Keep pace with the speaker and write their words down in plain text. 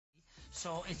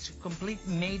So it's complete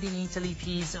made in Italy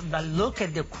piece, but look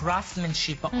at the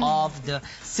craftsmanship of the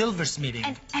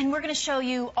silversmithing. And we're going to show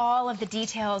you all of the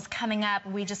details coming up.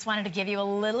 We just wanted to give you a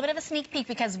little bit of a sneak peek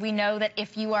because we know that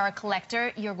if you are a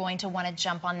collector, you're going to want to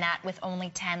jump on that with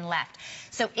only 10 left.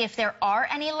 So if there are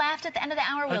any left at the end of the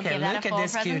hour, we'll give that a full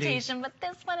presentation. But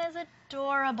this one is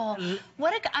adorable.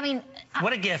 What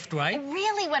a gift, right?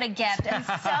 Really, what a gift, and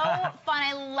so fun.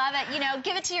 I love it. You know,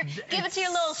 give it to your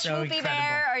little swoopy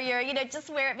bear, or your, just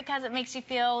wear it because it makes you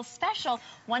feel special.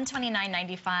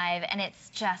 $129.95, and it's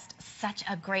just such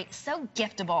a great, so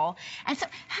giftable. And so,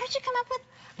 how did you come up with?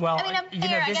 Well,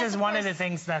 this is one of the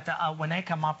things that when I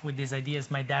come up with these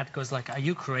ideas, my dad goes like, "Are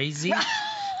you crazy?"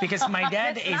 Because my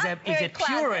dad is a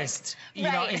purist,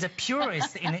 is a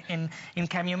purist in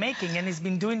cameo making, and he's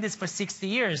been doing this for 60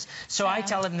 years. So I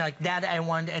tell him, like, "Dad, I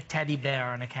want a teddy bear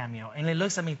on a cameo," and he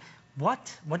looks at me.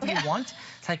 What? What do you want?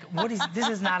 It's like, this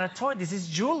is not a toy. This is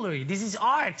jewelry. This is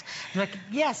art. I'm like,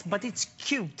 yes, but it's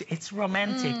cute. It's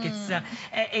romantic. It's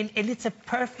and it's a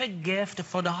perfect gift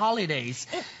for the holidays.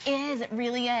 It is. It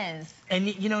really is.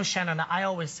 And Shannon, I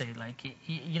always say, like,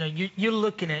 you're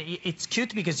looking at it. It's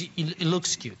cute because it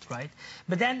looks cute, right?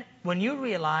 But then when you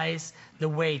realize the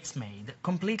way it's made,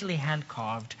 completely hand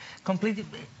carved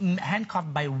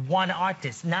by one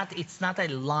artist. It's not a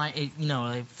line,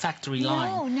 a factory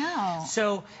line. No.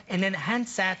 So, and then hand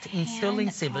set in sterling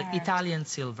silver, Italian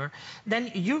silver.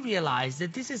 Then you realize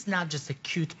that this is not just a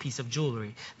cute piece of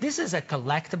jewelry. This is a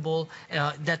collectible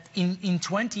that in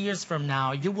 20 years from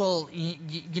now you will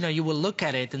look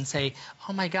at it and say,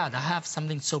 "Oh my God, I have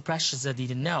something so precious I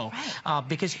didn't know,"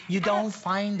 because you don't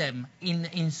find them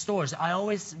in stores. I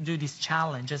always do this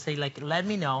challenge. I say, like, let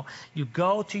me know. You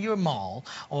go to your mall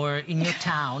or in your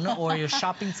town or your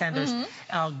shopping centers,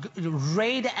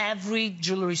 raid every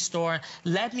jewelry store,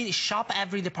 let me shop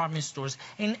every department stores,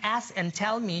 and ask and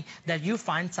tell me that you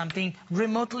find something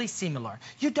remotely similar.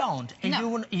 You don't,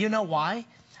 and you know why?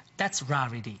 That's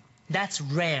rarity. That's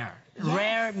rare. Yes.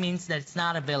 Rare means that it's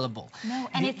not available. No,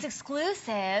 and it's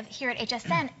exclusive here at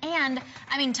HSN. And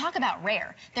I mean, talk about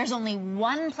rare. There's only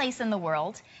one place in the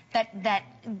world that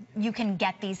you can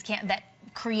get these that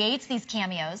creates these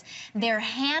cameos. They're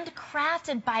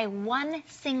handcrafted by one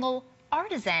single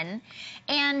artisan,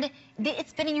 and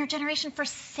it's been in your generation for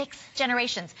 6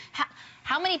 generations.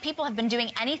 How many people have been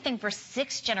doing anything for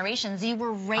 6 generations? You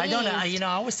were raised... I don't know.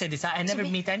 I always say this. I never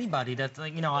meet anybody that,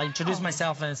 I introduce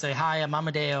myself and say, "Hi, I'm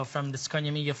Amadeo from the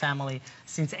Scognamiglio family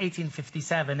since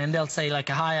 1857." And they'll say, like,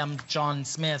 "Hi, I'm John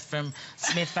Smith from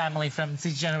Smith family from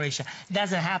 6th generation." It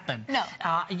doesn't happen. No.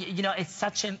 It's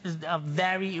such a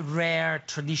very rare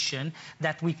tradition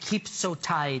that we keep so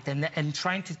tight and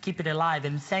trying to keep it alive.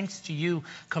 And thanks to you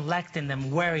collecting them,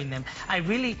 wearing them, I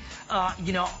really,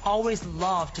 always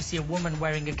love to see a woman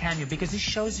wearing a cameo because it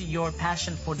shows your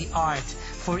passion for the art,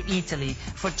 for Italy,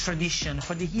 for tradition,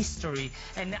 for the history,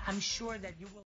 and I'm sure that you will